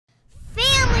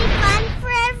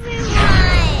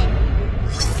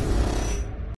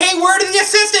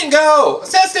Assistant, go!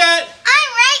 Assistant!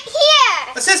 I'm right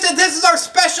here! Assistant, this is our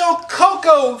special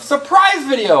Coco surprise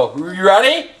video. You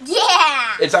ready?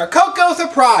 Yeah! It's our Coco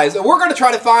surprise, and we're going to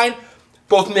try to find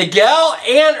both Miguel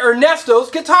and Ernesto's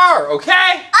guitar,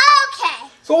 okay? Okay.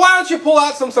 So why don't you pull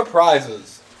out some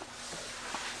surprises?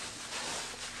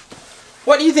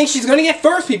 What do you think she's going to get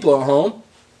first, people at home?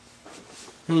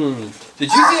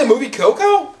 Did you see the movie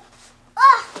Coco?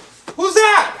 Who's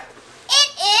that?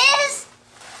 It is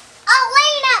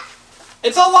Elena.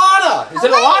 It's Alana. Is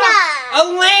it Alana?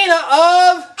 Elena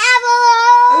of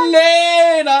Avalor.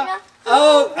 Elena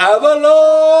of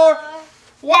Avalor.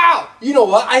 Wow. You know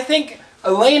what? I think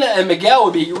Elena and Miguel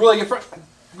would be really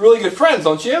good friends,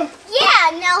 don't you?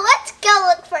 Yeah. Now let's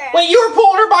go look for her. Wait, you were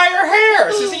pulling her by your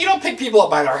hair. Sissy, you don't pick people up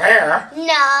by their hair.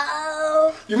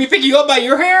 No. You mean pick you up by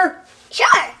your hair? Sure.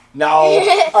 No.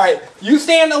 All right. You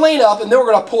stand Elena up, and then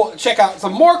we're gonna check out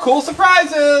some more cool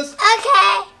surprises.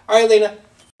 Okay. All right, Elena.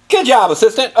 Good job,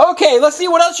 assistant. Okay, let's see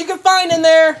what else you can find in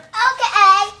there.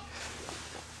 Okay.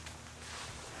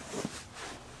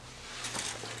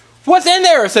 What's in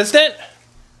there, assistant?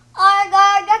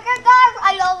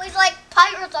 I always like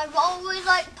pirates. I've always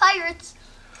liked pirates.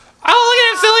 Oh, look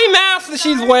at that silly mask that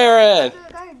she's wearing.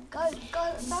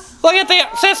 Look at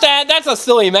the assistant. That's a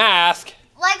silly mask.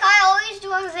 Like I always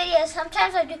do on videos.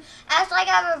 Sometimes I do act like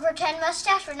I have a pretend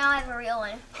mustache, but now I have a real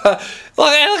one. Look,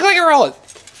 it looks like a roll.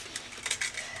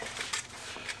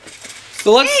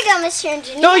 So let's. Here you go, Mr.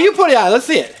 Engineer. No, you put it on. Let's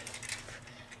see it.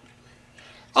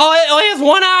 Oh, it only has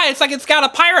one eye. It's like it's got a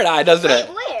pirate eye, doesn't it?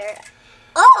 Where?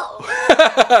 Oh.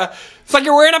 It's like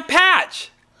you're wearing a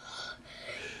patch.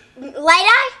 Light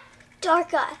eye,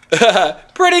 dark eye.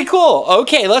 Pretty cool.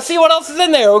 Okay, let's see what else is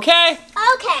in there, okay?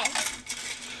 Okay.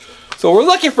 So we're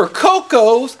looking for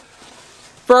Coco's.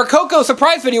 For our Coco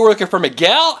surprise video, we're looking for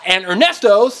Miguel and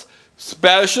Ernesto's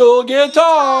special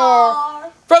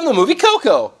guitar from the movie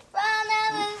Coco.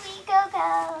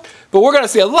 But we're going to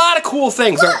see a lot of cool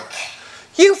things. Look.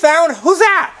 You found, who's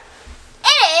that?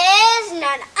 It is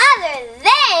none other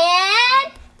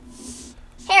than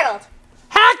Harold.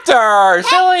 Hector!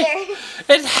 Silly.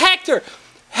 It's Hector.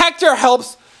 Hector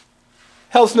helps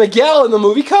Miguel in the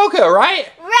movie Coco,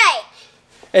 right? Right.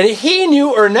 And he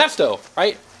knew Ernesto,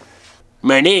 right?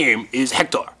 My name is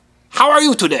Hector. How are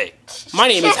you today? My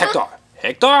name is Hector.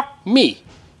 Hector? Me.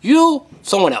 You?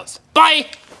 Someone else. Bye!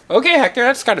 Okay, Hector,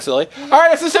 that's kind of silly.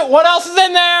 Alright, assistant, what else is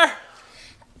in there?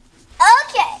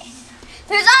 Okay.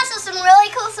 There's also some really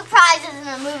cool surprises in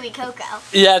the movie Coco.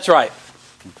 Yeah, that's right.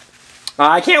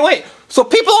 I can't wait. So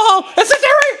people at home, assistant,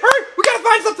 hurry! We gotta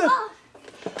find something! Oh.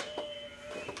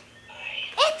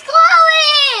 It's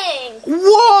glowing!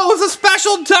 Whoa, it's a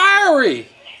special diary!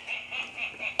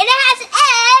 And it has an A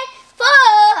for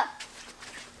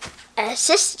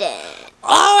assistant.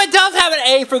 Oh, it does have an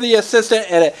A for the assistant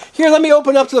in it. Here, let me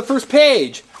open up to the first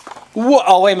page. Whoa,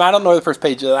 oh, wait a minute, I don't know the first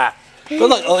page of that. But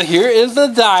look, oh, here is the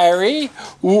diary.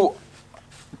 Ooh,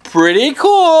 pretty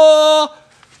cool.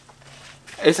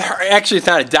 Actually, it's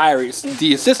not a diary. It's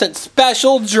the assistant's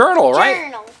special journal, right?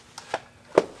 Journal.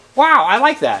 Wow, I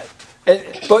like that.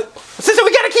 But, assistant,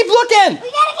 we gotta keep looking.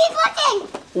 We gotta keep looking.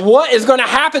 What is gonna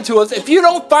happen to us if you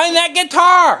don't find that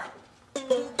guitar?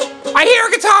 I hear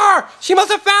a guitar. She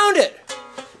must have found it.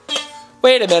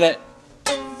 Wait a minute.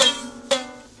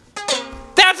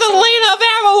 That's Elena of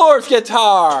Avalor's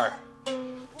guitar.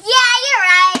 Yeah, you're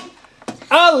right.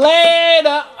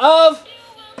 Elena of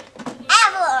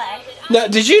Avalor. Now,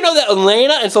 did you know that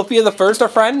Elena and Sophia the First are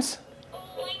friends?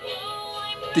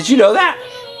 Did you know that?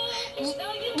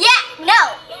 Yeah,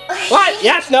 no. What?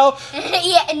 Yes, no.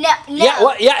 Yeah, no. Yeah,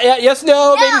 what? Yeah, yes,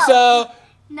 no, maybe so.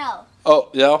 No. Oh,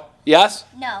 no. Yes?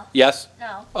 No. Yes?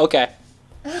 No. Okay.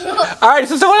 Alright,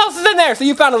 so what else is in there? So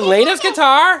you found Elena's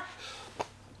guitar.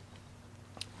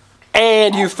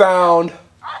 And you found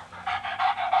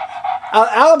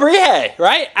Albrecht,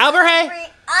 right? Albrecht?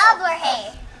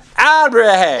 Albrecht.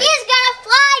 Albrecht. He's gonna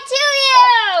fly to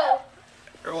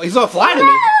you. He's gonna fly to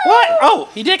me? What? Oh,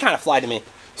 he did kind of fly to me.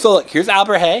 So look, here's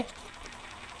Albrecht.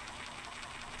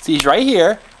 See, he's right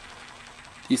here. Do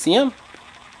you see him?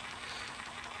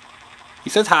 He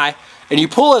says hi. And you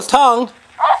pull his tongue.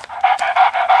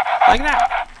 Like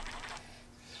that.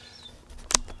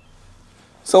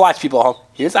 So watch, people at home.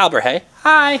 Here's Albrecht.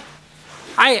 Hi.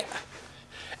 Hi.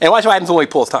 And watch what happens when we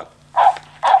pull his tongue.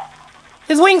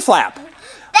 His wings flap.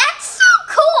 That's so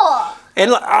cool.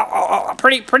 And look,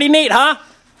 pretty neat, huh?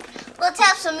 Let's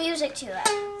have some music to it.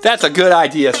 That's a good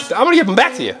idea, sister. I'm gonna give them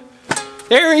back to you.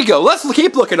 There you go. Let's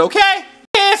keep looking, okay?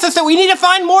 Yeah, sister, we need to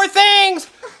find more things.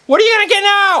 What are you gonna get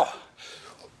now?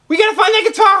 We gotta find that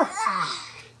guitar.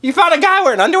 You found a guy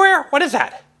wearing underwear? What is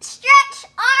that? Stretch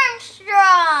Armstrong.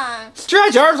 Armstrong.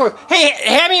 Stretch Armstrong. Hey,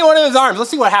 hand me one of his arms.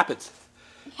 Let's see what happens.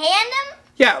 Hand him?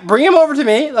 Yeah, bring him over to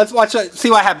me. Let's watch. See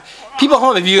what happens. People at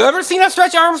home, have you ever seen a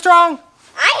Stretch Armstrong?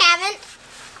 I haven't.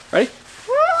 Ready?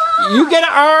 You get an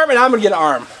arm, and I'm gonna get an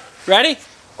arm. Ready?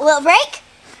 Will it break?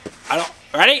 I don't.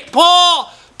 Ready? Pull!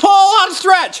 Pull on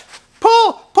Stretch!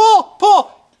 Pull! Pull!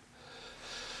 Pull!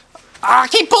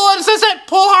 Keep pulling, assistant!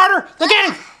 Pull harder! Look at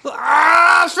him!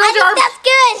 Stretch arm! That's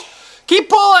good. Keep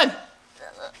pulling!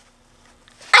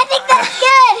 I think that's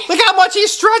good. Look how much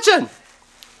he's stretching!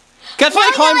 Guess why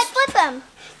they call him? Flip him.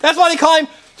 That's why they call him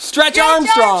Stretch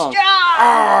Armstrong.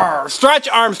 Stretch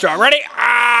Armstrong. Ready?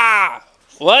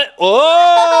 What?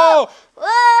 Whoa!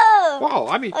 Whoa! Whoa!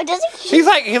 I mean, oh, does he? he's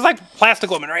like plastic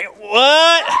woman, right?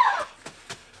 What?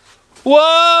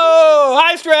 Whoa!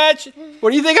 Hi, Stretch.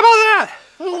 What do you think about that?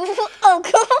 Oh,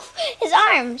 his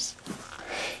arms.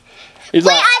 He's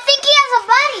Wait, like, I think he has a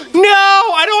buddy. no,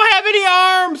 I don't have any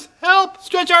arms. Help,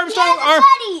 Stretch Armstrong. He has a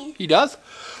buddy. He does?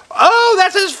 Oh,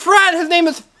 that's his friend. His name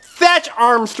is Fetch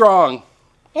Armstrong.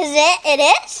 Is it? It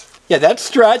is? Yeah, that's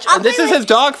Stretch, and this is his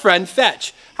dog friend,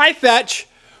 Fetch. Hi, Fetch.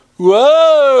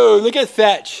 Whoa, look at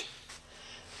Fetch.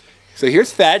 So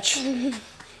here's Fetch.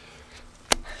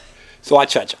 So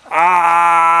watch Fetch.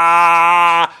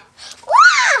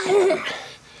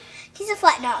 He's a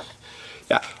flat dog.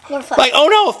 Yeah. More flat. Like, oh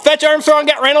no, Fetch Armstrong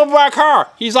got ran over by a car.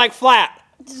 He's like flat.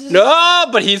 No,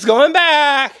 but he's going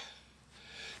back.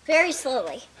 Very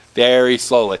slowly. Very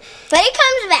slowly. But he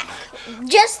comes back.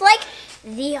 Just like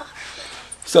the arm.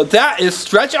 So that is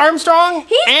Stretch Armstrong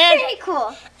He's pretty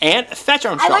cool. And Fetch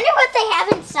Armstrong. I wonder what they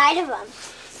have inside of him.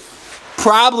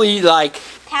 Probably like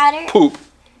Powder? poop.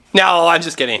 No, I'm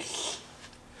just kidding.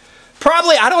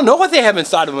 Probably, I don't know what they have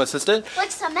inside of them, assistant.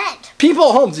 Like cement. People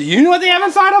at home, do you know what they have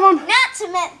inside of them? Not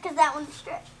cement, because that one's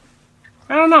stretched.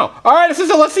 I don't know. All right,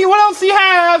 assistant, let's see what else you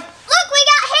have. Look, we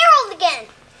got Harold again.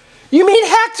 You mean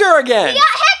Hector again? We got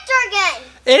Hector again.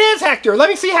 It is Hector. Let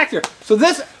me see Hector. So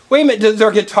this, wait a minute, is there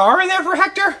a guitar in there for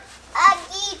Hector? A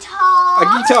guitar. A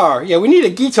guitar. Yeah, we need a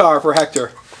guitar for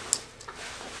Hector.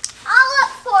 I'll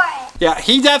look for it. Yeah,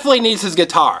 he definitely needs his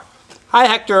guitar. Hi,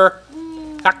 Hector.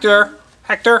 Hector.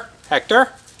 Hector.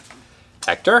 Hector.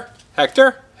 Hector.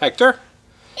 Hector. Hector.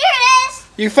 Here it is.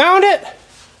 You found it?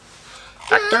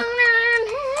 Hector.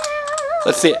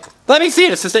 Let's see it. Let me see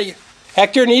it, assistant.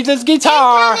 Hector needs his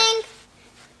guitar. Coming.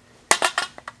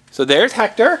 So there's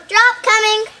Hector. Drop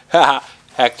coming.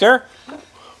 Hector.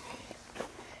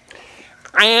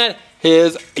 And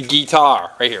his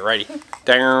guitar. Right here, ready.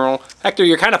 Down. Hector,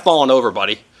 you're kind of falling over,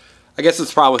 buddy. I guess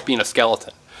it's the problem with being a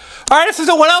skeleton. All right,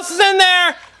 so what else is in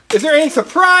there? Is there any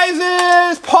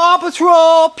surprises? Paw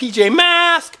Patrol, PJ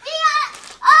Masks.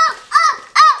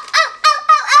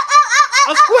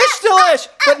 A Squish-Delish,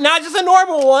 but not just a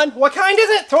normal one. What kind is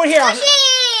it? Throw it here.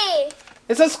 Squishy.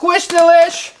 It's a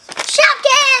Squish-Delish.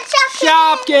 Shopkin.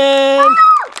 Shopkin. Oh,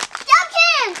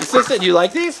 Shopkin. Assistant, do you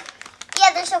like these?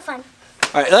 Yeah, they're so fun.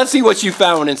 All right, let's see what you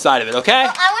found inside of it, okay?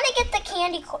 Oh, I want to get the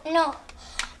candy no.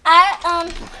 I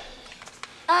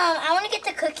want to get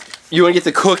the cookie. You want to get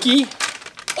the cookie?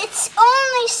 It's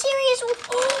only serious.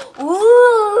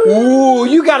 Ooh. Ooh,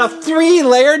 you got a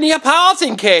 3-layer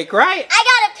Neapolitan cake, right? I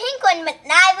got a pink one, but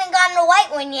I haven't gotten a white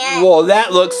one yet. Whoa,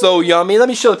 that looks so yummy. Let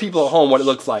me show the people at home what it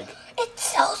looks like.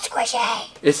 It's so squishy.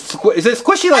 Is it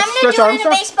squishy like Stretch I'm going to do it in a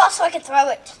Armstrong? baseball so I can throw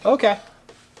it. Okay.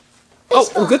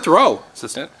 Baseball. Oh, good throw,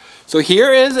 assistant. So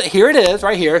here it is,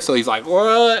 right here. So he's like,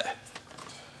 what?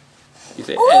 You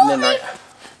say, Ooh, and then they have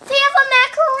a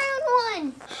macaroon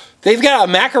one. They've got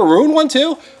a macaroon one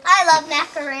too? I love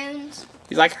macaroons.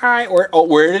 He's like, hi,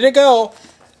 where did it go?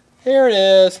 Here it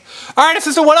is. All right,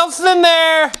 assistant, what else is in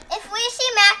there? If we see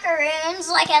macaroons,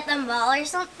 like at the mall or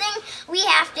something, we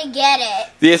have to get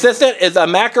it. The assistant is a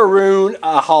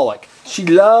macaroon-aholic. She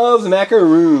loves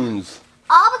macaroons.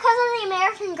 All because of the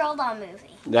American Girl doll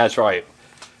movie. That's right.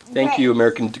 Thank you,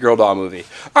 American Girl doll movie.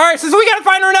 All right, so we got to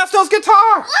find Ernesto's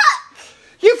guitar. Look!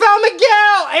 You found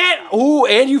Miguel,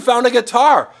 and you found a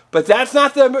guitar. But that's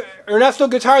not the Ernesto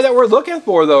guitar that we're looking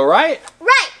for, though, right?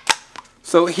 Right.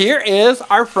 So here is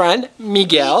our friend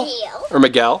Miguel.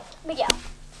 Miguel.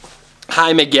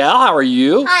 Hi, Miguel. How are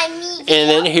you? Hi, Miguel. And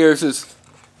then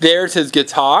there's his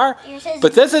guitar.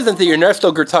 But this isn't the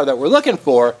Ernesto guitar that we're looking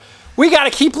for. We got to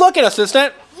keep looking,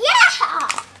 assistant.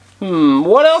 Yeah.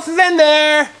 What else is in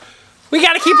there? We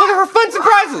got to keep looking for fun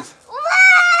surprises. Whoa.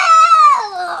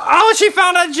 Oh, she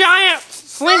found a giant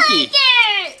slinky.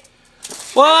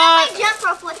 What? I got my jump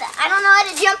rope with it. I don't know how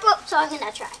to jump rope, so I'm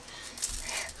gonna try.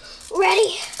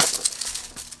 Ready?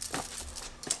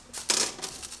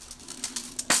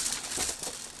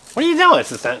 What are you doing,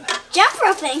 assistant? jump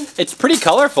roping. It's pretty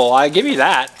colorful. I give you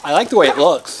that. I like the way it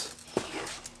looks.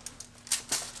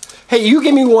 Hey, you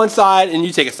give me one side and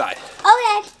you take a side.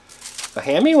 Okay. So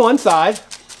hand me one side.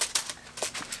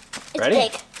 Ready?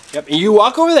 It's big. Yep. And you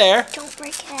walk over there. Don't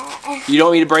break it. You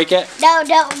don't need to break it? No,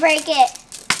 don't break it.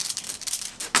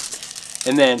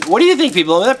 And then, what do you think,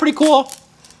 people? Isn't that pretty cool?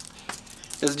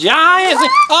 This giant thing.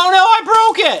 Oh no, I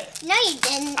broke it! No, you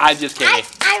didn't. I'm just kidding.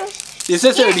 I was The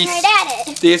assistant would be right at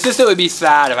it. The assistant would be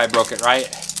sad if I broke it, right?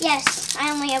 Yes, I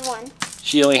only have one.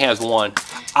 She only has one.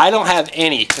 I don't have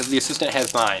any because the assistant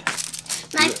has mine.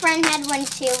 My friend had one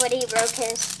too, but he broke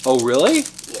his. Oh really?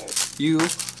 Yes.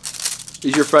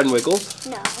 Is your friend Wiggles?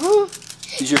 No.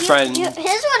 Is your friend? His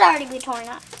would already be torn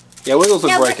up. Yeah, Wiggles would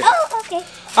No, break it. Oh, okay.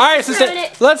 All right,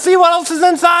 assistant. Let's see what else is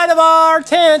inside of our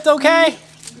tent, okay?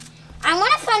 I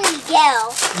want to find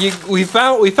Miguel.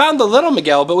 We found the little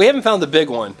Miguel, but we haven't found the big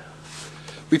one.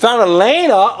 We found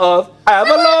Elena of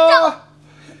Avalor.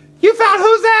 You found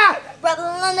who's that? Rubble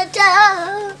on the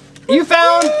double. You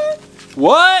found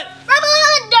what? Rubble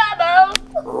on the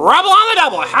double. Rubble on the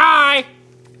double. Hi.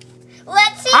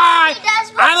 Let's see Hi. what he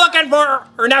does. I'm looking for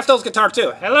Ernesto's guitar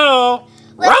too. Hello.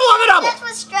 Rubble on the double. That's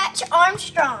with Stretch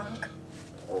Armstrong.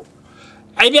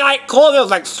 It'd be like cool if it was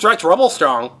like Stretch Rubble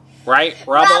Strong, right?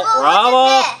 Rubble. Look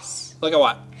at this. Look at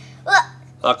what? Look.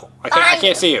 Look. I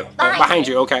can't see you. Behind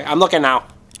you. Okay. I'm looking now.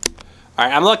 All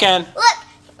right. I'm looking. Look.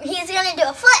 He's gonna do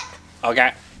a flip.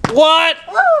 Okay. What?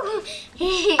 Woo.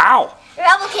 Ow.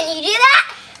 Rubble, can you do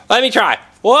that? Let me try.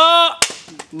 Whoa.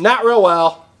 Not real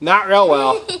well. Not real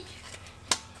well.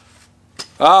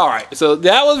 All right. So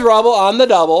that was Rubble on the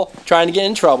double, trying to get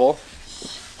in trouble.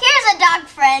 Here's a dog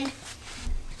friend.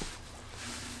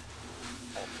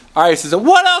 All right, so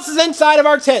what else is inside of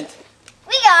our tent?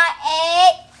 We got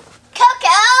a Coco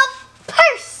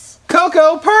purse.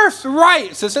 Coco purse,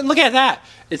 right. So look at that.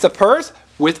 It's a purse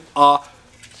with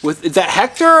is that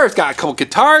Hector? It's got a couple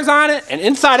guitars on it, and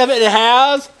inside of it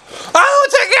has, oh,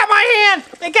 it got my hand.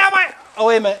 It got my, oh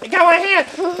wait a minute, it got my hand.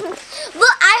 Look,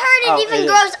 I heard it even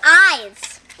grows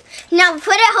eyes. Now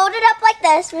hold it up like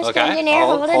this, Mr. Okay. Engineer.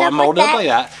 Hold it up I'm holding it up like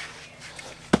that.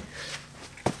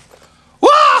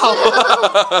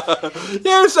 Wow!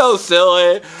 You're so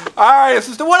silly. All right,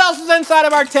 sister, what else is inside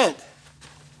of our tent?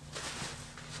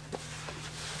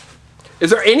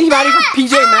 Is there anybody from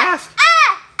PJ Masks?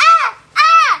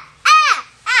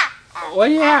 What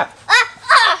do you have?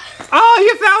 Oh,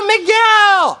 you found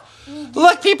Miguel!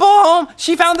 Look, people home,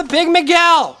 she found the big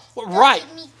Miguel. Right.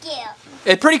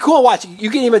 It's pretty cool. Watch, you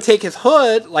can even take his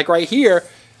hood, like right here,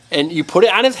 and you put it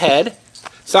on his head.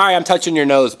 Sorry, I'm touching your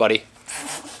nose, buddy.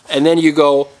 And then you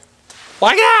go,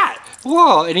 like that.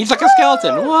 Whoa, and he's like a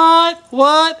skeleton.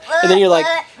 What? And then you're like,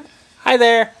 hi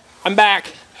there, I'm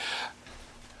back.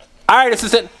 All right,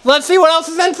 assistant, let's see what else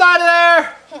is inside of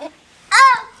there.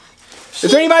 Is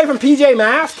there anybody from PJ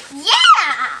Masks? Yeah.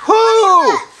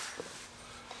 Who?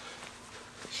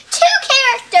 2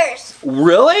 characters.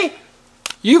 Really?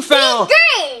 You found... He's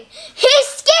green. He's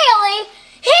scaly.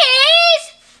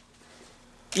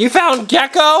 You found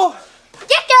Gekko?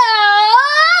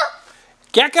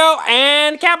 Gekko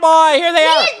and Catboy, here they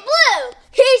are. He's blue.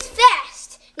 He's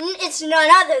fast. It's none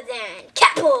other than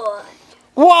Catboy.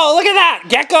 Whoa, look at that.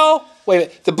 Gekko. Wait a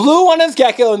minute. The blue one is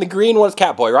Gekko and the green one is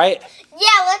Catboy, right?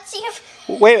 Yeah, let's see if...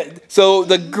 Wait a minute. So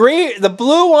the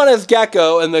blue one is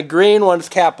Gekko and the green one is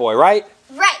Catboy, right?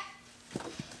 Right.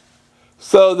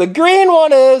 So the green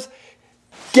one is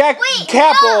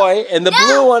Catboy and the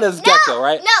blue one is Gekko,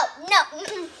 right? No.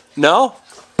 No?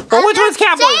 Well, which one's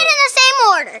Catboy? Say it in the same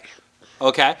order.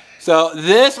 Okay. So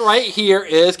this right here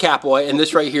is Catboy and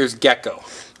this right here is Gekko.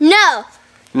 No.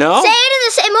 No? Say it in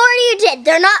the same order you did.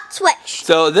 They're not switched.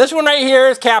 So this one right here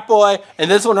is Catboy and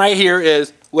this one right here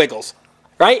is Wiggles,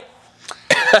 right?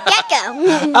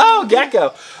 Gekko. Oh,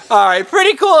 Gekko. All right,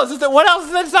 pretty cool. What else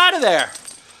is inside of there?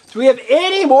 Do we have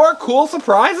any more cool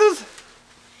surprises?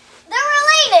 They're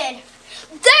related.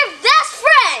 They're best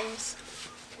friends.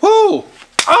 Who?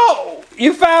 Oh,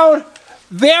 you found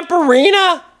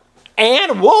Vampirina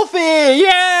and Wolfie.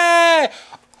 Yay!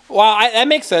 Well, that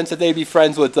makes sense that they'd be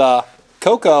friends with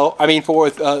Coco. I mean,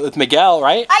 with Miguel,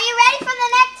 right? Are you ready for the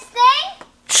next thing?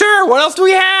 Sure. What else do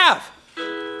we have?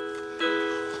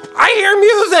 I hear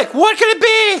music. What could it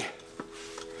be?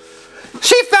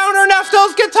 She found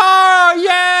Ernesto's guitar.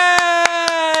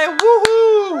 Yay!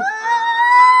 Woohoo!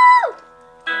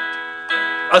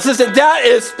 Assistant, that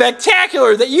is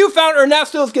spectacular that you found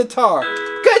Ernesto's guitar.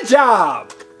 Good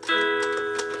job.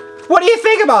 What do you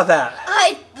think about that?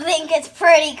 I think it's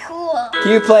pretty cool.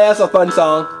 Can you play us a fun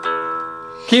song?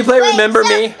 Can you play Remember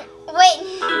Me? Wait,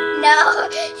 no.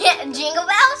 Jingle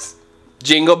Bells?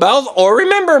 Jingle bells or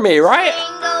remember me, right?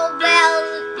 Jingle bells,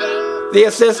 jingle. The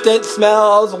assistant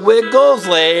smells, wiggles,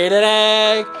 laid an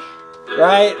egg,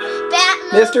 right?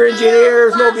 Mr.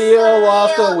 Engineer's mobile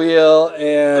lost the wheel,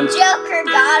 and Joker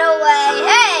got away.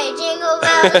 Hey, jingle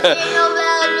bells, jingle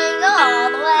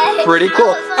all the way. Pretty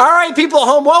cool. All right, people at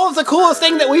home, what was the coolest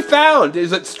thing that we found?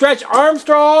 Is it Stretch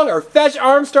Armstrong or Fetch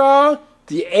Armstrong?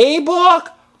 The A book?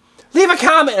 Leave a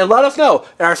comment and let us know.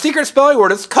 And our secret spelling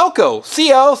word is Coco.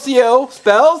 C-O-C-O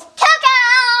spells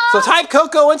Coco! So type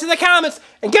Coco into the comments.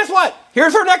 And guess what?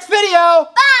 Here's our next video.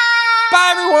 Bye!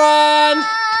 Bye, everyone!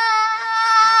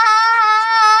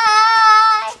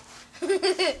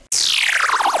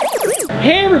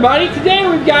 Hey, everybody. Today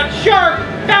we've got Shark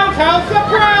Bounce House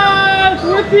Surprise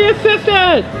with the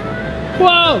assistant.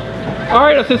 Whoa. All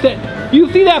right, assistant. You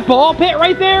see that ball pit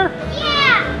right there?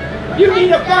 Yeah! You need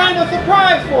to find a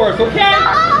surprise for us, okay?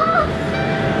 Oh.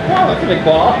 Wow, that's a big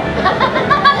ball.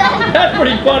 That's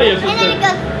pretty funny, assistant. And then it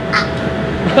goes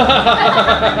up.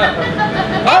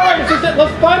 All right, assistant,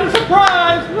 let's find a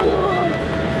surprise.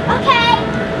 Okay.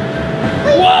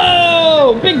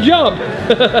 Whoa, big jump.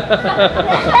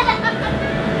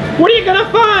 What are you gonna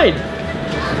find?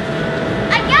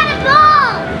 I got a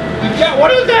ball. You got,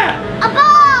 what is that? A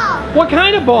ball. What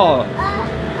kind of ball? A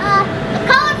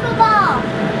colorful ball.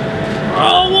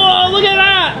 Oh, whoa, look at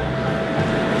that.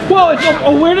 Whoa, it's,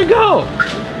 oh, where'd it go?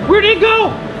 Where'd it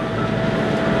go?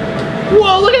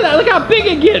 Whoa, look at that. Look how big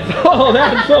it gets. Oh,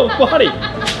 that's so funny.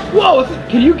 Whoa,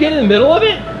 can you get in the middle of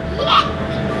it? Yeah.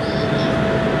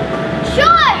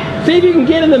 Sure. See if you can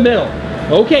get in the middle.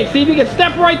 Okay, see if you can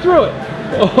step right through it.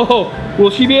 Oh, will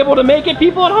she be able to make it,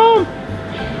 people at home?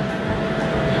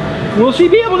 Will she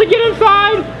be able to get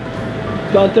inside?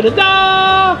 Dun da da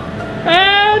da!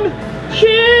 And she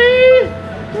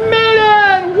made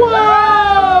it!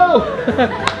 Whoa!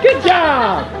 Good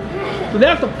job! So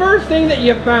that's the first thing that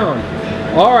you found.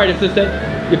 All right, assistant,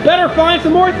 you better find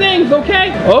some more things,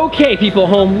 okay? Okay, people at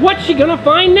home, what's she gonna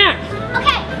find next?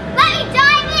 Okay, let me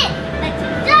dive in. Let's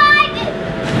dive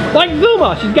in. Like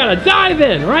Zuma, she's gotta dive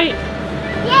in, right?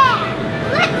 Yeah.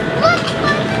 Look.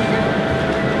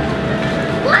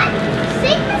 What?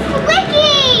 Secret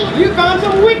wiki. You found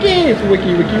some wikis.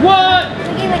 Wiki what?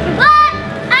 Wiki what?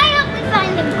 I hope we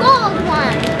find the gold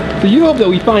one. So you hope that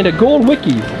we find a gold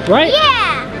wiki, right?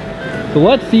 Yeah. So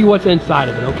let's see what's inside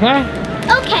of it, okay?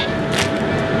 Okay.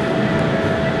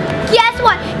 Guess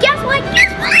what?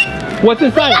 What's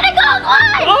inside? We got a gold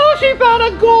one! Oh, she found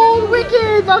a gold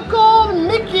wiki! A gold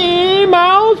Mickey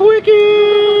Mouse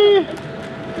wiki!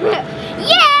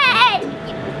 Yay!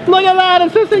 Look at that,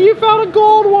 assistant, you found a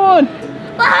gold one!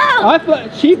 Wow!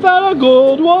 She found a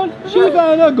gold one. She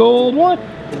found a gold one.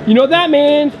 You know what that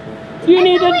means? You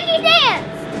need to wiki dance!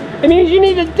 It means you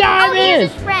need to dive in!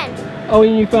 Here's his friend. Oh,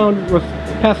 and you found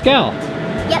Pascal.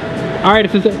 Yep. All right,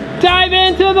 assistant, dive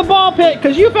into the ball pit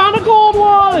because you found a gold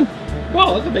one.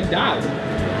 Whoa, that's a big dive.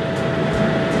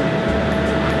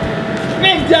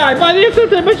 Big dive by the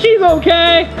assistant, but she's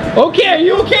okay. Okay, are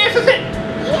you okay, assistant?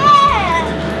 Yeah.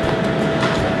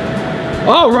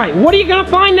 All right, what are you gonna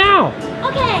find now?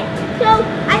 Okay, so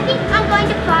I think I'm going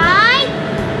to find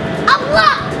a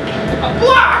block. A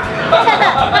block?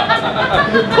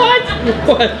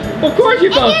 What? Of course you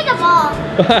found. And here's a ball.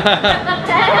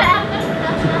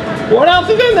 What else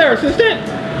is in there, assistant?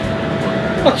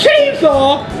 A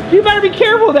chainsaw? You better be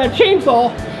careful with that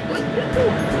chainsaw.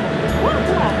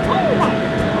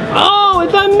 Oh,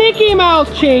 it's a Mickey Mouse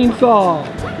chainsaw.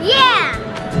 Yeah.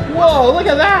 Whoa, look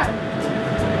at that.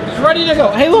 It's ready to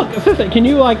go. Hey, look, assistant, can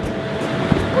you like...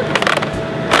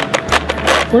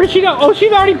 Where did she go? Oh,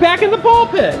 she's already back in the ball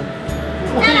pit.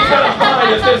 What are you gonna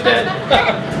find, assistant?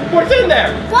 What's in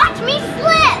there? Watch me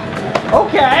slip.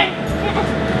 Okay.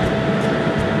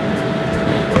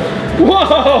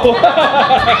 Whoa!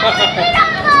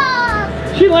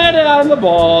 She landed on the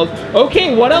balls.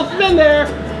 Okay, what else is in there?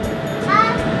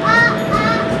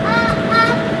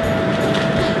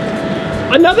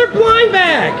 Another blind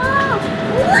bag.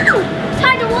 Whoa. It's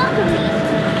hard to walk with me.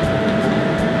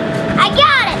 I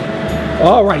got it.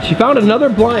 All right, she found another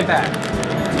blind bag.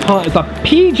 It's a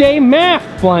PJ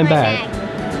Masks blind bag.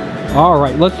 All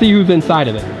right, let's see who's inside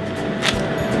of it.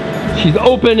 She's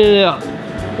opening it up.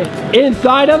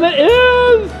 Inside of it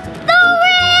is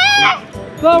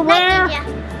the rare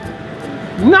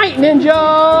Night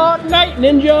Ninja. Night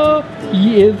Ninja.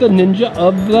 He is the ninja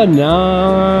of the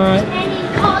night.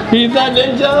 He's the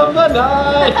ninja of the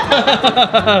night.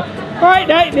 All right,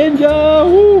 Night Ninja.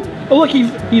 Woo. Oh look,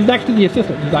 he's next to the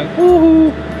assistant. He's like,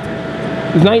 woo.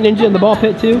 Is Night Ninja in the ball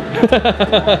pit too?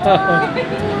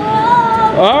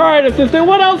 All right, assistant.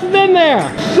 What else is in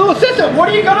there? So, assistant, what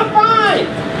are you gonna find?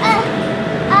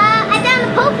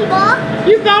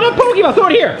 You found a Pokeball. Throw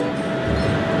it here.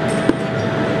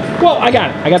 Whoa, I got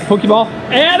it. I got the Pokeball.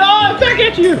 And oh, it's back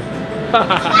at you.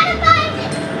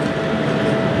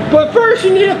 But first,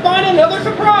 you need to find another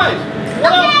surprise.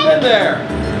 What else is in there?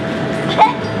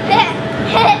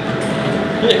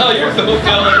 Yeah, you're so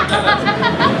silly.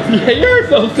 Yeah, you're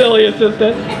so silly,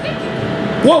 assistant.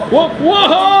 Whoa, whoa,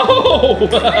 whoa!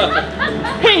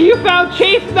 Hey, you found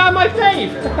chases on my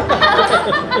face.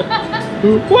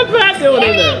 What's that doing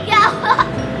in there?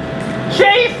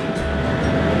 Chase!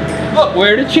 Oh,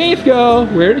 where did Chase go?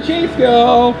 Where did Chase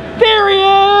go? There he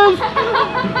is!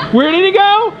 Where did he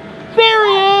go? There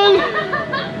he is!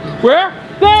 Where?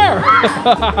 There!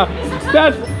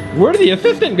 Where did the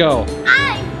assistant go?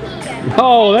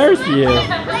 Oh, there she is.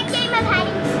 What game of hide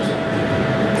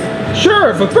and seek?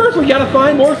 Sure, but first we gotta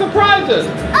find more surprises.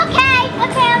 Okay.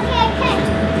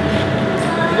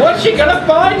 What's she gonna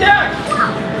find next?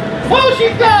 Oh, she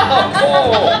fell!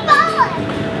 Oh. Keep falling.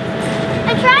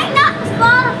 I'm trying not to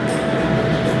fall.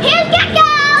 Here's Gekko!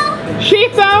 She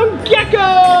found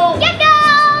Gekko! Gekko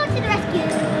to the rescue.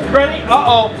 Ready?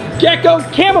 Uh-oh. Gekko,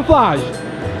 camouflage.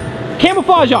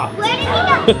 Camouflage off. Where did he go?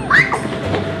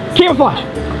 Camouflage.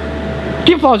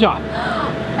 Camouflage off.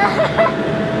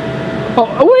 Oh,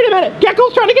 wait a minute.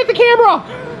 Gekko's trying to get the camera.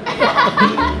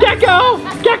 Gekko!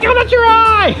 Gekko, that's your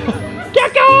eye!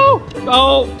 Gekko!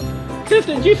 Oh,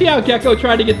 assistant, did you see how Gekko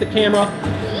tried to get the camera?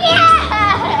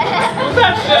 Yeah! Was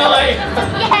that silly?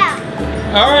 Yeah.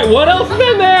 All right, what else is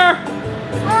in there?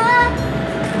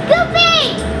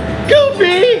 Goofy!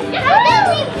 Goofy!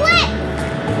 Goofy flip!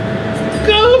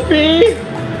 Goofy!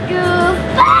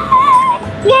 Goofy!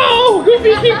 Whoa!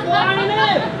 Goofy keeps flying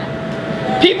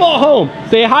in! People at home,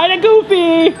 say hi to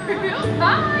Goofy!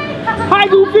 Hi,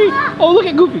 Goofy! Oh, look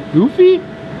at Goofy. Goofy?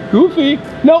 Goofy?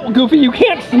 No, Goofy, you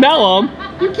can't smell them.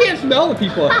 You can't smell the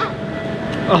people.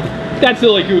 Oh, that's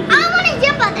silly, Goofy. I want to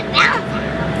jump on the bounce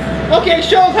house. Okay,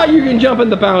 show us how you can jump in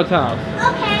the bounce house.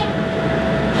 Okay.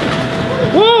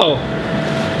 Whoa!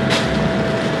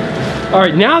 All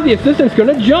right, now the assistant's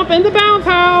gonna jump in the bounce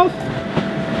house.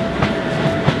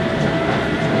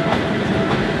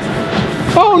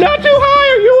 Oh, not too high.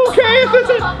 Are you okay,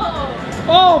 assistant?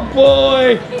 Oh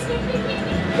boy.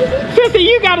 Sissy,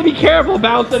 you gotta be careful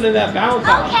bouncing in that bounce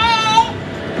house.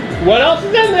 Okay. What else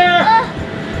is in there?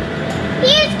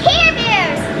 Here's Care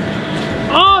Bears.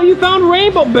 Oh, you found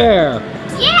Rainbow Bear.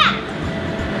 Yeah.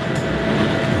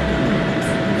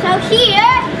 So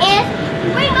here is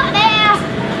Rainbow Bear.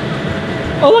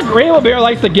 Oh, look, Rainbow Bear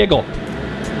likes to giggle.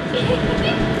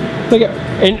 Look at,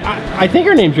 and I think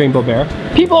her name's Rainbow Bear.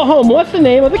 People at home, what's the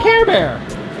name of the Care Bear?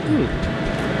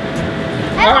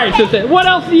 All right, Sissy, what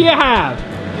else do you have?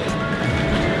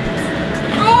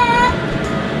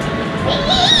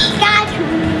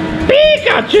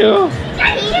 Pikachu!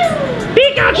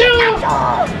 Pikachu!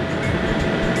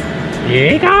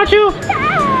 Pikachu!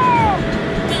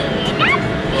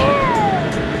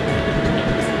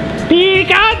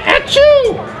 Pikachu!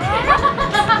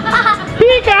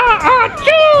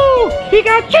 Pikachu!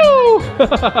 Pikachu!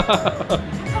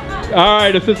 All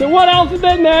right, assistant, what else is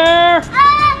in there?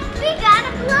 We got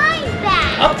a blind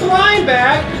bag. A blind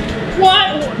bag?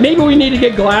 What? Maybe we need to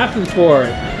get glasses for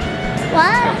it.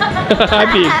 What? I'm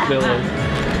being silly.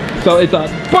 So it's a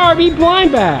Barbie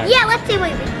blind bag. Yeah, let's see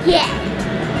what we get.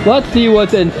 Let's see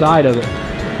what's inside of it.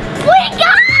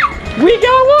 We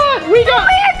got what? We got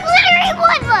weird glittery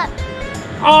one, look.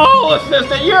 Oh,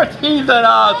 assistant, you're teasing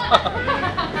us.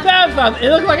 That's not, it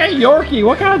looks like a Yorkie.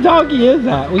 What kind of doggy is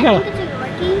that? We I gotta, think it's a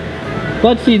Yorkie.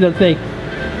 let's see the thing.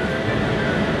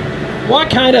 What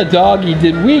kind of doggy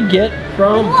did we get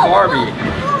from Barbie?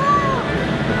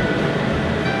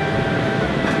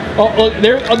 Oh, look,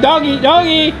 there's a doggy,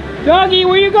 doggy, doggy,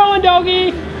 where you going,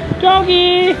 doggy?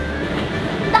 Doggy,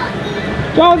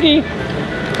 doggy.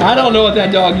 I don't know what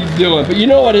that doggy's doing, but you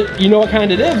know what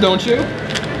kind it is, don't you?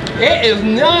 It is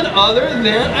none other than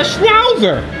a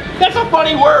schnauzer. That's a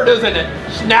funny word, isn't it?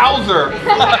 Schnauzer.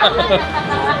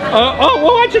 Oh,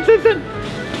 watch it, Simpson.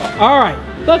 All right,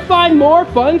 let's find more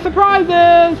fun surprises.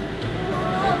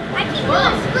 I can do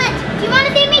a split. Do you want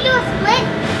to see me do a split?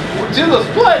 Do the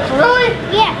splits, really?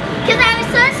 Yeah, because I was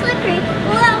so slippery.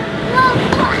 Whoa.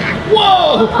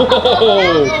 Whoa!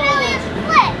 That was really a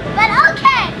split, but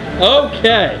okay.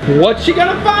 Okay, what's she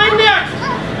gonna find next?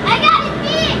 I got a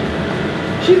dig.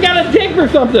 She's got a dig for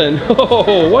something.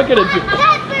 Oh, what can it do?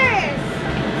 Peppers.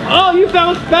 Oh, you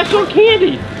found special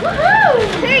candy. Woohoo!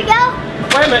 Here you go.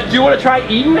 Wait a minute, do you want to try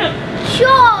eating it?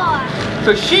 Sure.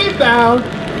 So she found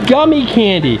gummy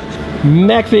candy.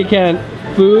 Mexican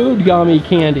food gummy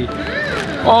candy.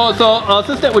 Oh, so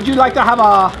assistant, would you like to have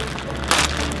a...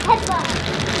 Headbutt.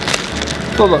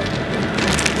 So look,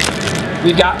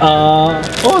 We got, oh,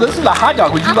 this is a hot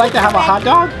dog. Would you like to have a hot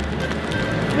dog?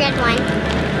 Red one.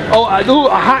 Oh, ooh,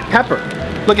 a hot pepper.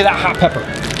 Look at that hot pepper.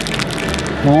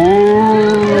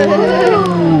 Ooh.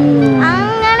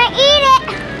 I'm gonna eat it.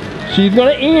 She's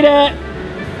gonna eat it.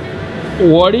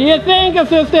 What do you think,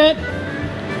 assistant?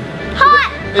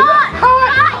 Hot! Is Hot! it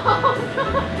hot?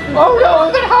 Oh no,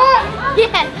 is it hot?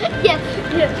 Yes, yes,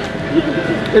 yes.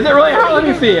 Is it really hot? Let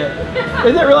me see it.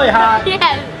 Is it really hot?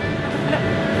 Yes.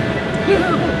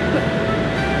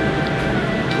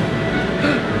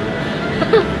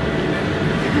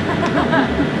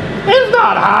 It's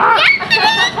not hot.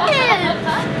 Yes.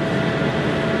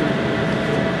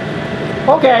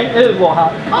 Okay, it is a little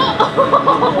hot.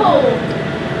 Oh.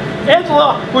 It's a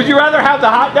little. Would you rather have the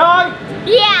hot dog?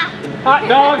 Yeah. Hot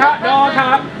dog, hot dog,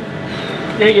 hot.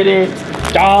 Diggity.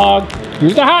 Dog.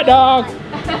 Here's the hot dog.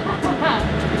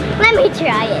 Let me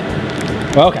try it.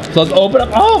 Okay, so let's open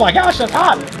up. Oh my gosh, that's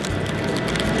hot.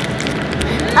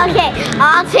 Okay,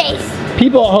 I'll taste.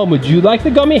 People at home, would you like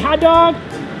the gummy hot dog?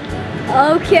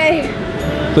 Okay.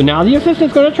 So now the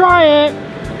assistant's gonna try it.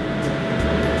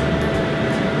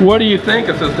 What do you think,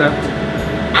 assistant?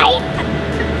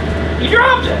 You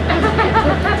dropped it.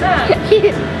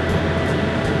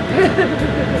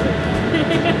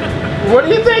 What do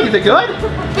you think? Is it good?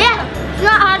 Yeah, it's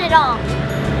not hot at all.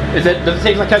 Does it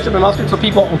taste like ketchup and mustard? So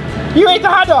people, you ate the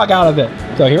hot dog out of it.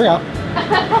 So here we go.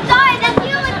 Sorry, that's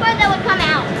the only part that would come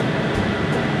out.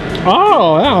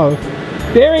 Oh, wow.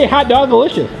 Very hot dog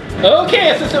delicious. Okay,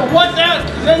 assistant, what's that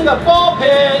in the ball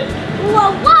pit?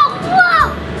 Whoa, whoa, whoa!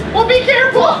 Well, be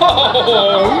careful.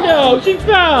 Oh, no, she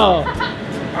fell.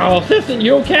 Oh, assistant,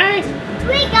 you okay?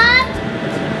 We got,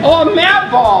 Oh, a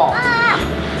mad ball.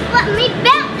 let me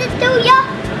bounce it to ya.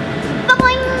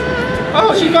 Boing.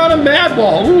 Oh, she got a mad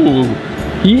ball. Ooh.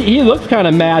 He looks kind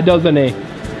of mad, doesn't he?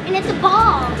 And it's a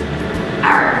ball.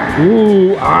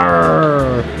 Ooh,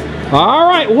 arr. All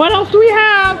right, what else do we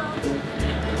have?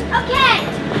 Okay,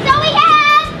 so we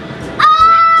have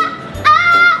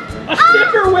A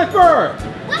sniffer whipper.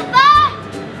 Whipper.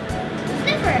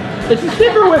 Sniffer. It's a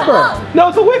sniffer whipper. No,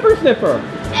 it's a whipper sniffer.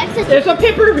 It's a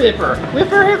pipper whipper.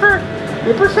 Whipper whipper.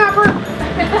 Whipper snapper.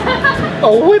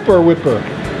 Oh, whipper whipper.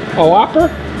 A whopper?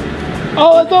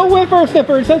 Oh, it's a whipper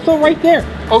sniffer. It says so right there.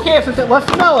 Okay, assistant, let's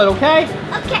smell it, okay?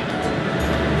 Okay.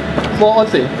 Well,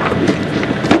 let's see.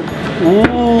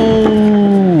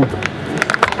 Ooh.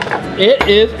 It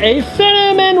is a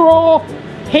cinnamon roll.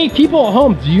 Hey, people at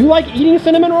home, do you like eating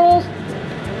cinnamon rolls?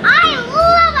 I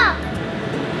love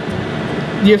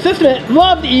them. The assistant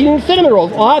loves eating cinnamon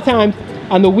rolls. A lot of times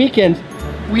on the weekends,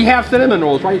 we have cinnamon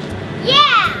rolls, right?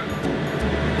 Yeah.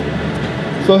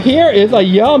 So here is a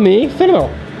yummy cinnamon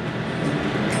roll.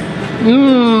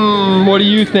 Mmm, what do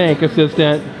you think,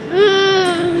 assistant?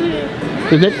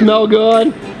 Does it smell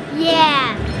good?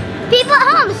 Yeah. People at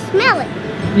home smell it.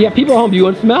 Yeah, people at home, do you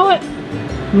want to smell it?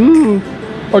 Mmm.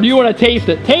 Or do you want to taste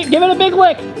it? Give it a big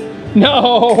lick.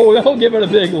 No, don't give it a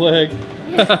big lick.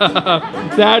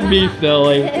 That'd be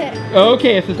silly.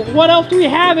 Okay, assistant, what else do we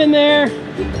have in there?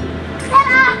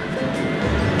 Ta-da!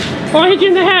 Oh, I hit you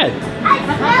in the head. I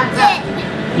smelled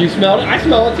it. You smelled it? I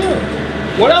smell it too.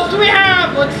 What else do we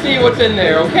have? Let's see what's in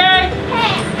there, okay?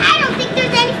 Hey, I don't think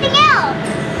there's anything else.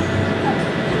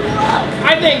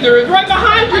 I think there is right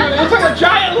behind you. It looks like a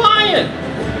giant lion.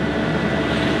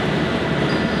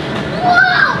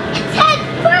 Whoa! It's head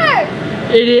first.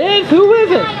 It is? Who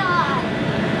is it?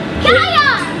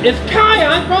 Kion! It's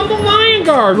Kion from the Lion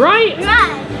Guard, right?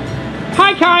 Right.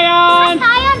 Hi, Kion.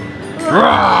 Kion?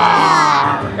 Roar!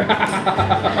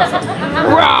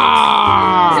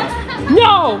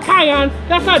 No, Kion,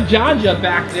 that's not Janja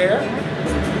back there.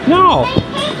 No. You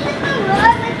can't use the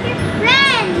roar with your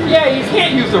friends. Yeah, you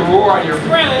can't use the roar on your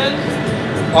friends.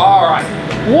 All right.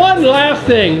 One last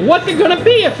thing. What's it gonna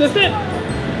be, assistant?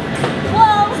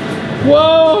 Whoa.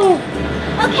 Whoa.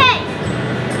 Okay.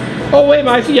 Oh wait,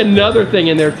 I see another thing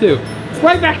in there too.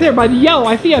 Right back there by the yellow,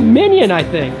 I see a minion, I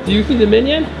think. Do you see the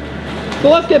minion? So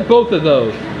let's get both of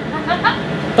those.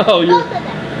 Oh, you're. Both of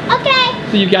them. Okay.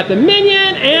 So you've got the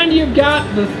minion and you've got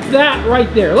that right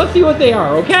there. Let's see what they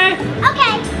are, okay?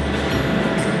 Okay.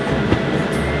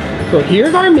 So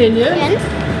here's our minion.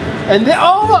 And then,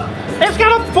 oh look, it's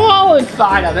got a ball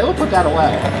inside of it. We'll put that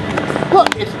away.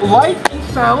 Look, it's light and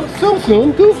sound,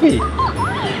 Soon Goofy.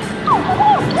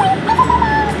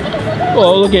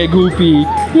 Oh, look at Goofy.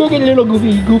 Look at little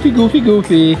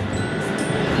Goofy.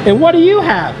 And what do you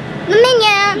have? The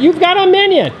minion. You've got a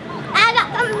minion. I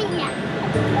got the minion.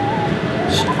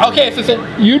 Okay, assistant,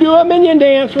 you do a minion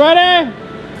dance. Ready?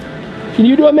 Can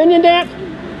you do a minion dance?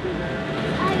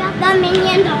 I got the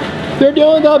minion. They're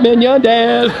doing the minion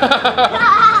dance.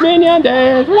 Minion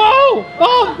dance. Whoa!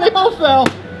 Oh, they both fell.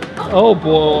 Oh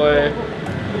boy.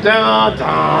 Dun,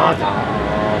 dun,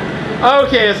 dun.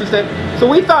 Okay, assistant. So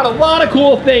we found a lot of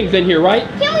cool things in here, right?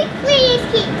 Can we please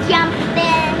keep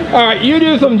jumping? All right, you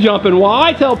do some jumping while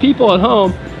I tell people at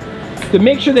home to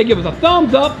make sure they give us a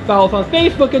thumbs up, follow us on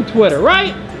Facebook and Twitter,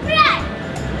 right? Right.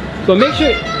 So make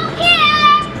sure.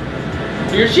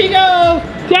 Here she goes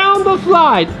down the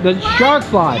slide, the shark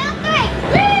slide. 2,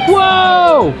 3.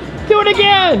 Whoa! Do it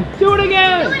again! Do it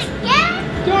again! Do it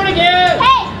again? Do it again!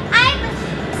 Hey,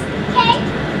 okay,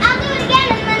 I'll do it again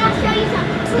and then I'll show you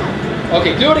something cool.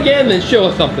 Okay, do it again, then show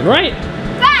us something, right?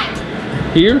 Right.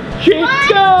 Here she 1,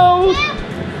 goes! 2,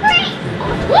 3.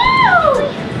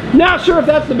 Woo! Not sure if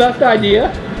that's the best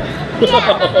idea.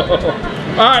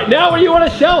 Yeah. All right, now what do you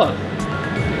want to show us?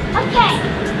 Okay,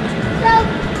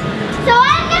 so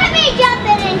I'm gonna be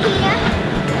jumping in here.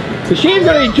 So she's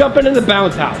going to be jumping in the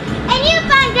bounce house. And you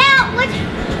find out which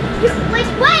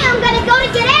way I'm gonna go to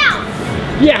get out.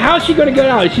 Yeah, how's she going to get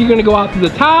out? Is she going to go out to the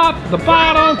top, the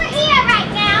bottom? Over here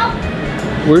right now.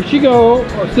 Where'd she go?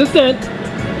 Assistant.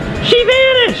 She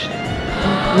vanished!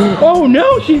 Oh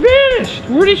no, she vanished!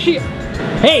 Where did she?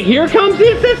 Hey, here comes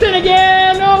the assistant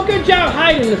again! Oh, good job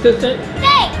hiding, assistant.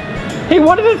 Hey,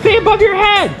 what does it say above your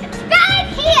head? Subscribe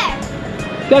here.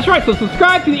 That's right, so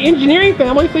subscribe to the Engineering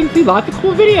Family so you can see lots of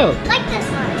cool videos. Like this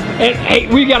one. And hey,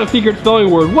 we got a secret spelling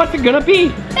word. What's it gonna be?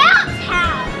 Bounce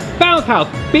house. Bounce house.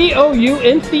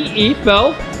 B-O-U-N-C-E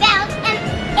spells. Bounce and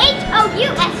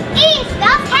H-O-U-S-E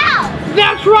spells house.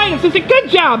 That's right, assistant, good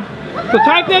job. So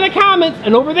type that in the comments,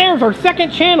 and over there is our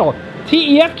second channel,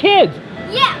 TEF Kids.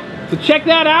 Yeah. So check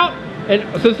that out. And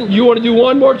assistant, you want to do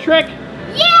one more trick?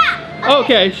 Yeah.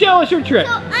 Okay, show us your trick.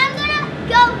 So I'm gonna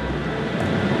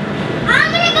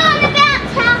go in the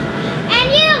bounce house,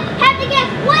 and you have to guess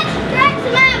which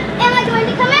direction am I going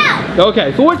to come out.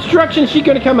 Okay, so which direction is she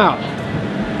going to come out?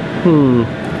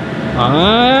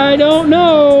 I don't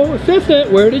know.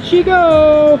 Assistant, where did she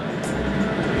go?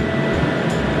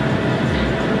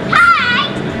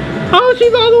 Oh,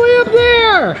 she's all the way up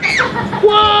there!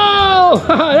 Whoa!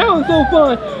 That was so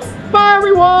fun! Bye,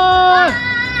 everyone!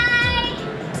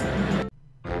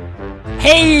 Bye!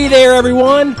 Hey there,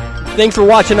 everyone! Thanks for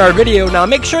watching our video. Now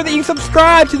make sure that you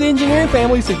subscribe to the Engineering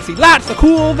Family so you can see lots of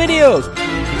cool videos.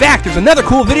 In fact, there's another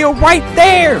cool video right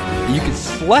there! You can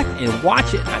select and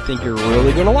watch it, and I think you're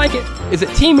really gonna like it. Is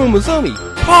it Team Umizoomi,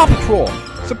 Paw Patrol,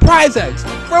 Surprise Eggs,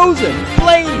 Frozen,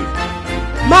 Blade,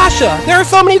 Masha? There are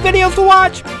so many videos to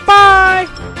watch. Bye!